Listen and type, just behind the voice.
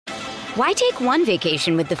Why take one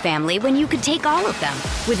vacation with the family when you could take all of them?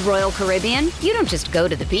 With Royal Caribbean, you don't just go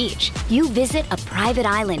to the beach. You visit a private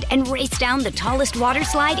island and race down the tallest water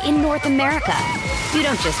slide in North America. You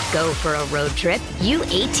don't just go for a road trip. You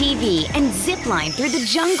ATV and zip line through the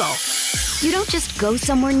jungle. You don't just go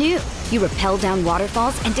somewhere new. You rappel down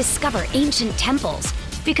waterfalls and discover ancient temples.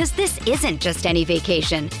 Because this isn't just any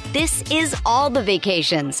vacation. This is all the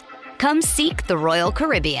vacations. Come seek the Royal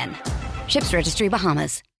Caribbean. Ships Registry,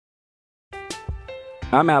 Bahamas.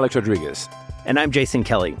 I'm Alex Rodriguez. And I'm Jason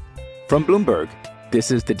Kelly. From Bloomberg,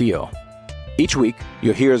 this is The Deal. Each week,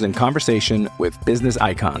 you'll hear us in conversation with business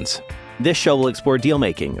icons. This show will explore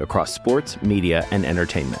deal-making across sports, media, and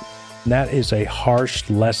entertainment. That is a harsh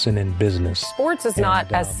lesson in business. Sports is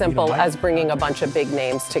not as simple as bringing a bunch of big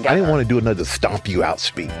names together. I didn't want to do another stomp you out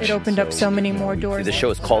speech. It opened up so many more doors. The show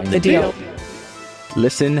is called The Deal.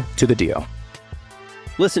 Listen to The Deal.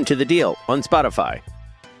 Listen to The Deal on Spotify.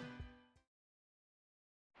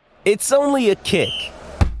 It's only a kick,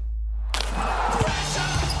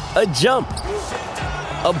 a jump,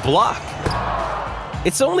 a block.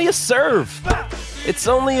 It's only a serve. It's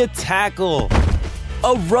only a tackle,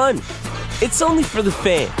 a run. It's only for the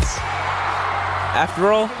fans.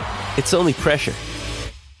 After all, it's only pressure.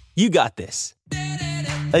 You got this.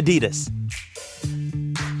 Adidas.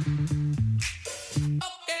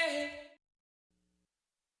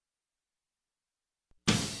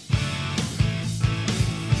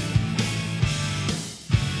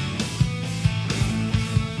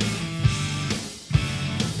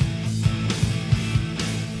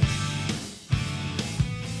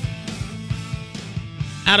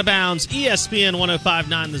 Out of Bounds, ESPN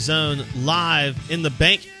 105.9 The Zone, live in the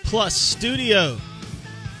Bank Plus studio.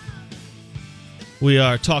 We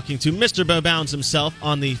are talking to Mr. Bo Bounds himself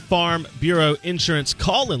on the Farm Bureau Insurance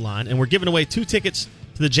call-in line, and we're giving away 2 tickets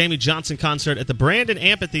to the Jamie Johnson concert at the Brandon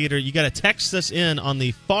Amphitheater. You got to text us in on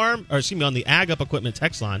the on the Ag Up Equipment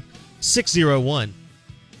text line,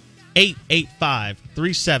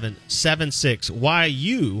 601-885-3776. Why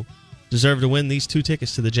you deserve to win these 2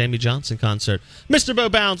 tickets to the Jamie Johnson concert. Mr. Bo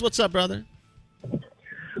Bounds, what's up, brother? All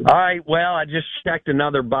right, well, I just checked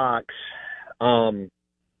another box in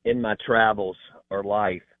my travels or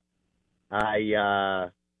life. I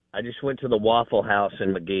just went to the Waffle House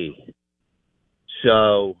in McGee.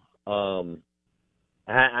 So I've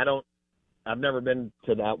never been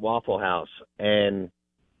to that Waffle House, and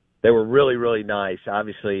they were really, really nice.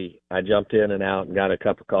 Obviously, I jumped in and out and got a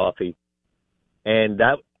cup of coffee, and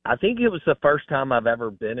I think it was the first time I've ever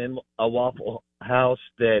been in a Waffle House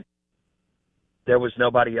that there was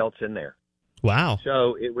nobody else in there. Wow.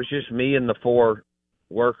 So it was just me and the 4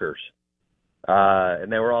 workers,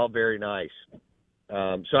 and they were all very nice.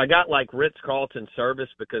 So I got like Ritz-Carlton service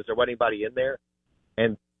because there wasn't anybody in there,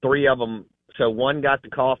 and 3 of them, so one got the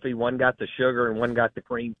coffee, one got the sugar, and one got the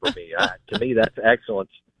cream for me. To me, that's excellent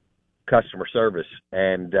customer service,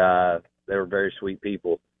 and they were very sweet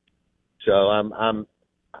people. So I'm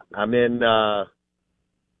in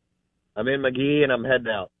McGee, and I'm heading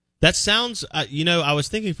out. That sounds, I was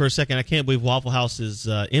thinking for a second, I can't believe Waffle House is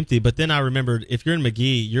empty, but then I remembered if you're in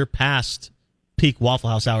McGee, you're past peak Waffle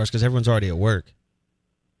House hours because everyone's already at work.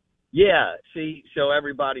 Yeah, see, so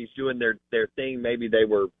everybody's doing their thing. Maybe they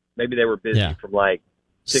were busy from like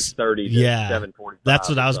 6:30 to 7:45. That's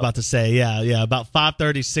what I was about to say. Yeah, about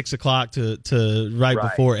 5:30, 6 o'clock to right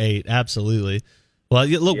before 8. Absolutely. Well,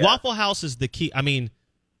 look, Waffle House is the key. I mean,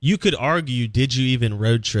 you could argue, did you even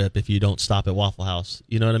road trip if you don't stop at Waffle House?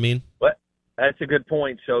 You know what I mean? What? That's a good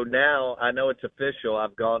point. So now I know it's official.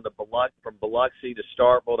 I've gone to from Biloxi to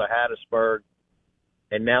Starkville to Hattiesburg,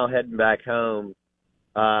 and now heading back home.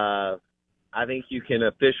 I think you can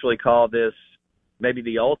officially call this maybe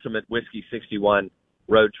the ultimate Whiskey 61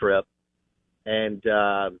 road trip, and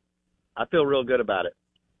I feel real good about it.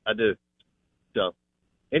 I do. So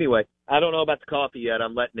anyway, I don't know about the coffee yet.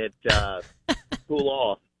 I'm letting it cool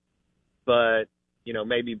off. But,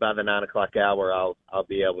 maybe by the 9 o'clock hour, I'll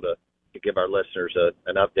be able to give our listeners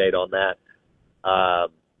an update on that.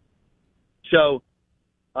 So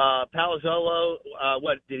Palazzolo,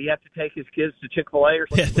 what, did he have to take his kids to Chick-fil-A or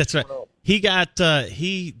something? Yeah, that's right. He got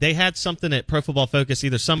they had something at Pro Football Focus.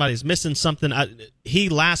 Either somebody's missing something. He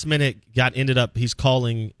last minute he's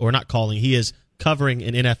calling, or not calling, he is covering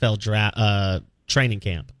an NFL training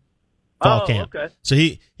camp. Fall camp. Okay. So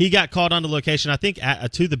he got called onto location, I think,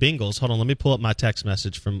 to the Bengals. Hold on, let me pull up my text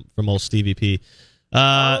message from old Stevie P.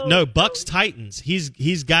 No, Bucks Titans.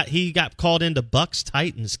 He got called into Bucks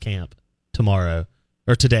Titans camp tomorrow,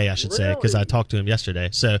 or today, I should say, because I talked to him yesterday.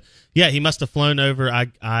 So yeah, he must have flown over.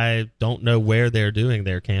 I don't know where they're doing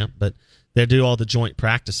their camp, but they do all the joint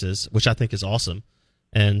practices, which I think is awesome.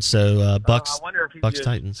 And so Bucks, I wonder if he Bucks just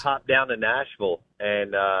Titans. hop down to Nashville.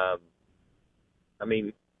 And,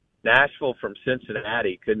 Nashville from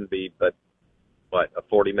Cincinnati couldn't be but, a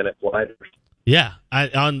 40-minute flight? Yeah,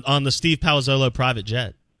 on the Steve Palazzolo private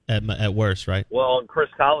jet at worst, right? Well, on Chris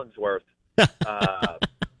Collinsworth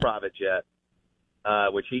private jet,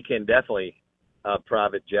 which he can definitely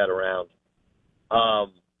private jet around.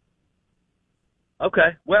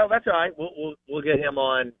 Okay, well, that's all right. We'll get him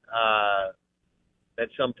on at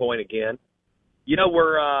some point again. I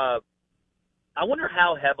wonder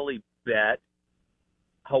how heavily bet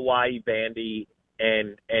Hawaii, Vandy,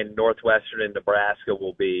 and Northwestern and Nebraska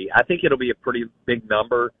will be. I think it'll be a pretty big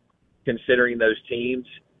number considering those teams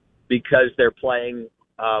because they're playing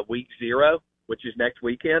week 0, which is next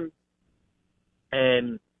weekend,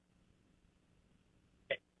 and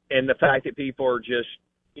the fact that people are just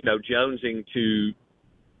jonesing to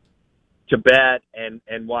bet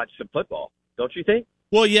and watch some football, don't you think?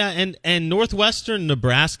 Well, yeah, and Northwestern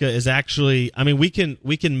Nebraska is actually, we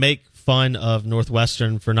can make fun of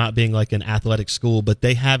Northwestern for not being like an athletic school, but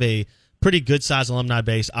they have a pretty good sized alumni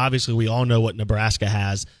base. Obviously, we all know what Nebraska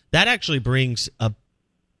has. That actually brings a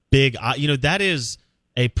big, that is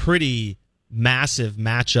a pretty massive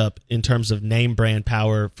matchup in terms of name brand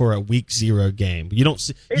power for a week 0 game. You don't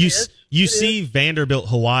see you see Vanderbilt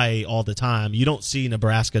Hawaii all the time. You don't see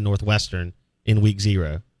Nebraska Northwestern in week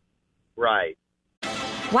 0. Right.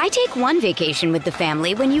 Why take one vacation with the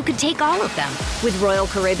family when you could take all of them? With Royal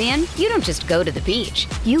Caribbean, you don't just go to the beach.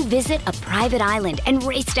 You visit a private island and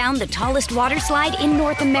race down the tallest water slide in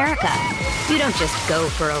North America. You don't just go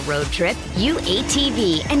for a road trip. You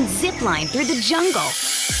ATV and zip line through the jungle.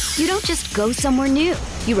 You don't just go somewhere new.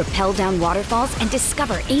 You rappel down waterfalls and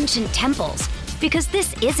discover ancient temples. Because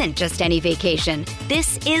this isn't just any vacation.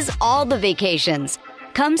 This is all the vacations.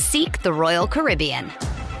 Come seek the Royal Caribbean.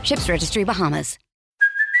 Ships Registry, Bahamas.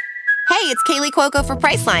 Hey, it's Kaylee Cuoco for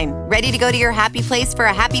Priceline. Ready to go to your happy place for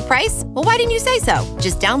a happy price? Well, why didn't you say so?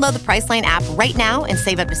 Just download the Priceline app right now and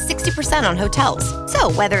save up to 60% on hotels.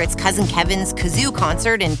 So whether it's Cousin Kevin's Kazoo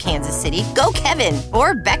Concert in Kansas City, go Kevin,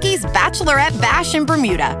 or Becky's Bachelorette Bash in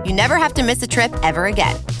Bermuda, you never have to miss a trip ever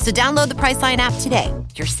again. So download the Priceline app today.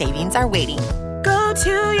 Your savings are waiting. Go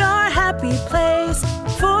to your happy place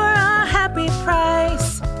for a happy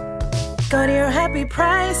price. Go to your happy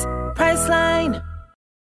price, Priceline.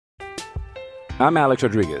 I'm Alex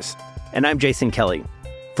Rodriguez. And I'm Jason Kelly.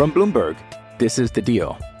 From Bloomberg, this is The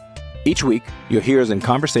Deal. Each week, you'll hear us in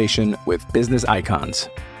conversation with business icons.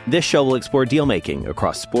 This show will explore deal-making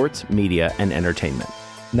across sports, media, and entertainment.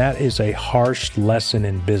 That is a harsh lesson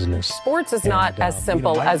in business. Sports is not as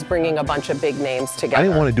simple as bringing a bunch of big names together. I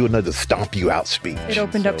didn't want to do another stomp you out speech. It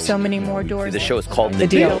opened up so many more doors. The show is called The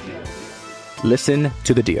Deal. Listen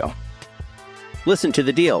to The Deal. Listen to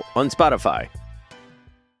The Deal on Spotify.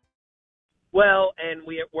 Well, and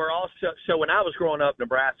we're also – so when I was growing up,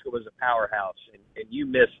 Nebraska was a powerhouse, and you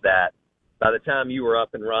missed that. By the time you were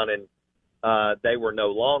up and running, they were no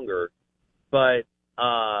longer. But,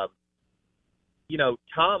 Tom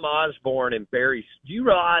Osborne and Barry – do you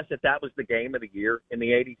realize that was the game of the year in the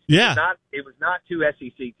 80s? Yeah. It was not two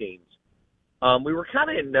SEC teams. We were kind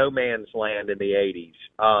of in no man's land in the 80s.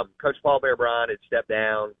 Coach Paul Bear Bryant had stepped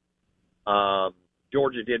down.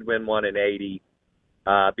 Georgia did win one in 80.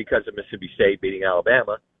 Because of Mississippi State beating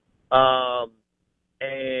Alabama.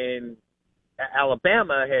 And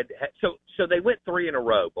Alabama had so they went 3 in a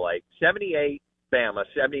row, Blake. 78 Bama,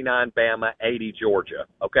 79 Bama, 80 Georgia,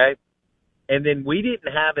 okay? And then we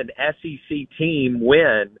didn't have an SEC team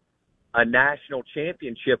win a national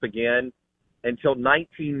championship again until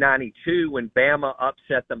 1992 when Bama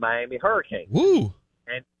upset the Miami Hurricanes. Woo!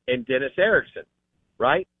 And Dennis Erickson,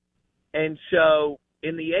 right? And so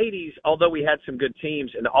in the 80s, although we had some good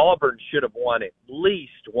teams, and Auburn should have won at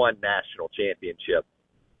least one national championship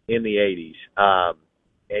in the 80s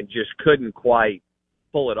and just couldn't quite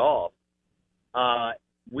pull it off.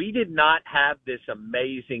 We did not have this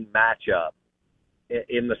amazing matchup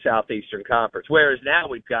in the Southeastern Conference, whereas now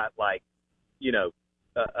we've got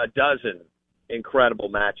a dozen incredible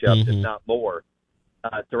matchups, if not more,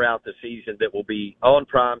 throughout the season that will be on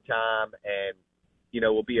prime time and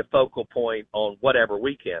will be a focal point on whatever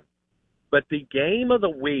weekend. But the game of the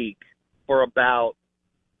week for about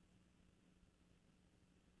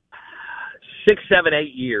 7,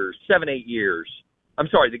 8 years,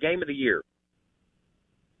 the game of the year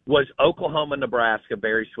was Oklahoma, Nebraska,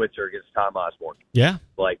 Barry Switzer against Tom Osborne. Yeah.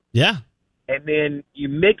 Yeah. And then you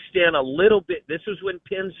mixed in a little bit. This was when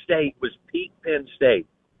Penn State was peak Penn State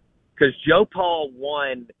because Joe Paul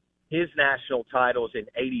won his national titles in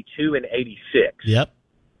 82 and 86. Yep.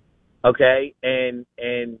 Okay, and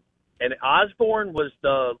And Osborne was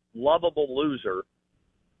the lovable loser,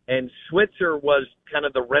 and Switzer was kind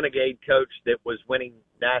of the renegade coach that was winning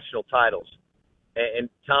national titles. And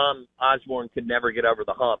Tom Osborne could never get over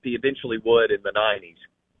the hump. He eventually would in the 90s.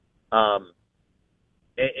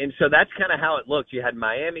 And so that's kind of how it looked. You had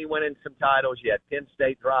Miami winning some titles. You had Penn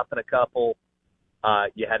State dropping a couple.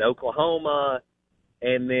 You had Oklahoma.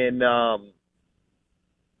 And then, I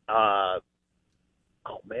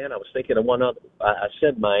was thinking of one other. I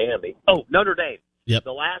said Miami. Oh, Notre Dame. Yep.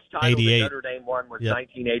 The last title that Notre Dame won was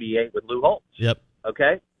 1988 with Lou Holtz. Yep.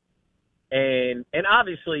 Okay? And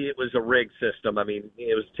obviously it was a rigged system. I mean,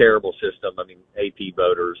 it was a terrible system. I mean, AP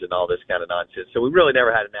voters and all this kind of nonsense. So we really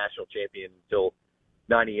never had a national champion until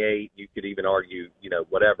 98. You could even argue,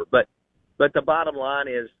 whatever. But the bottom line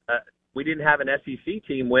is we didn't have an SEC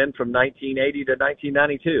team win from 1980 to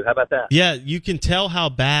 1992. How about that? Yeah, you can tell how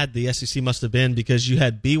bad the SEC must have been because you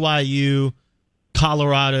had BYU,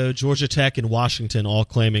 Colorado, Georgia Tech, and Washington all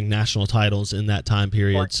claiming national titles in that time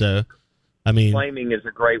period. So, I mean, claiming is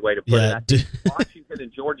a great way to put it. I think Washington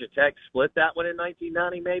and Georgia Tech split that one in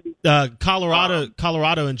 1990, maybe.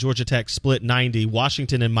 Colorado and Georgia Tech split 90.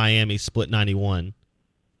 Washington and Miami split 91.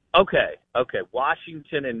 Okay.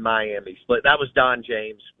 Washington and Miami split. That was Don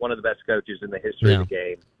James, one of the best coaches in the history of the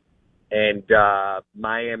game. And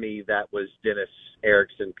Miami, that was Dennis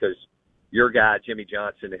Erickson, because your guy, Jimmy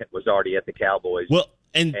Johnson, was already at the Cowboys. Well,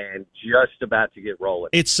 and just about to get rolling.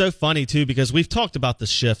 It's so funny, too, because we've talked about the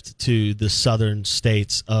shift to the southern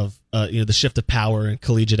states of, the shift of power in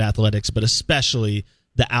collegiate athletics, but especially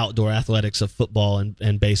the outdoor athletics of football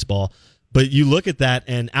and baseball. But you look at that,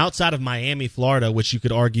 and outside of Miami, Florida, which you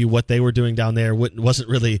could argue what they were doing down there wasn't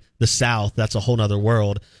really the South. That's a whole other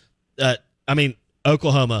world.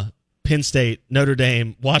 Oklahoma, Penn State, Notre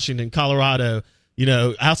Dame, Washington, Colorado,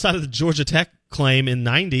 outside of the Georgia Tech claim in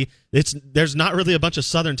 90, there's not really a bunch of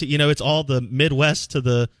Southern it's all the Midwest to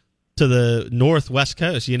the Northwest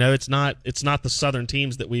coast. It's not the Southern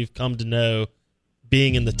teams that we've come to know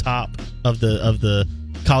being in the top of the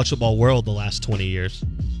college football world the last 20 years.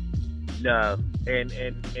 No, and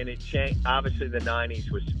it changed. Obviously, the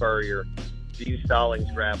 90s was Spurrier. Steve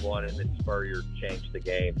Stallings grabbed one, and then Spurrier changed the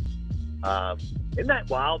game. Isn't that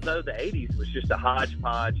wild, though? The 80s was just a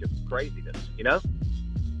hodgepodge of craziness,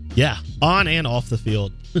 Yeah, on and off the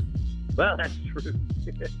field. Well, that's true.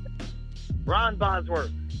 Ron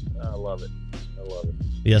Bosworth. I love it.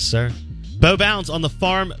 Yes, sir. Bo Bounds on the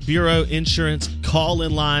Farm Bureau Insurance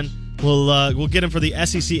call-in line. We'll get him for the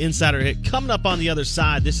SEC Insider Hit. Coming up on the other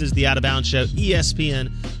side, this is the Out of Bounds Show, ESPN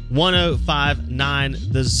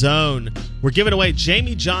 105.9 The Zone. We're giving away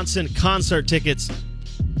Jamie Johnson concert tickets,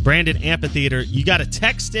 Brandon Amphitheater. You got to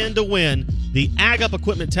text in to win. The Ag Up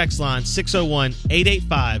Equipment text line,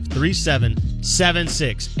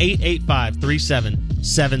 601-885-3776,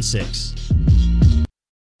 885-3776.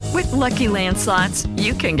 With Lucky Land Slots,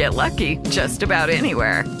 you can get lucky just about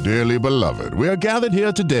anywhere. Dearly beloved, we are gathered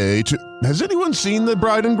here today to... Has anyone seen the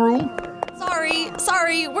bride and groom?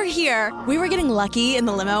 Sorry, we're here. We were getting lucky in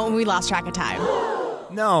the limo and we lost track of time.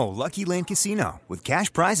 No, Lucky Land Casino, with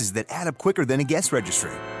cash prizes that add up quicker than a guest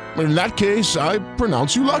registry. In that case, I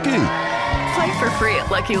pronounce you lucky. Play for free at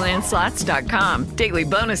LuckyLandSlots.com. Daily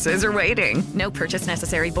bonuses are waiting. No purchase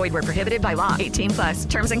necessary. Void where prohibited by law. 18+.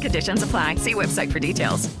 Terms and conditions apply. See website for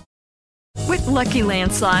details. With Lucky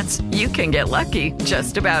Land Slots, you can get lucky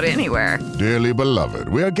just about anywhere. Dearly beloved,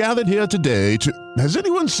 we are gathered here today to... Has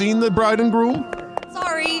anyone seen the bride and groom?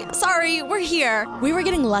 Sorry, we're here. We were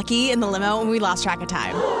getting lucky in the limo and we lost track of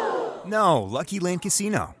time. No, Lucky Land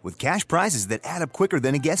Casino, with cash prizes that add up quicker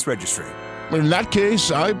than a guest registry. In that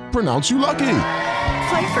case, I pronounce you lucky.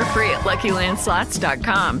 Play for free at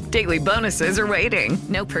LuckyLandSlots.com. Daily bonuses are waiting.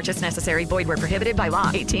 No purchase necessary. Void where prohibited by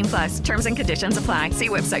law. 18+. Terms and conditions apply. See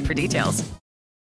website for details.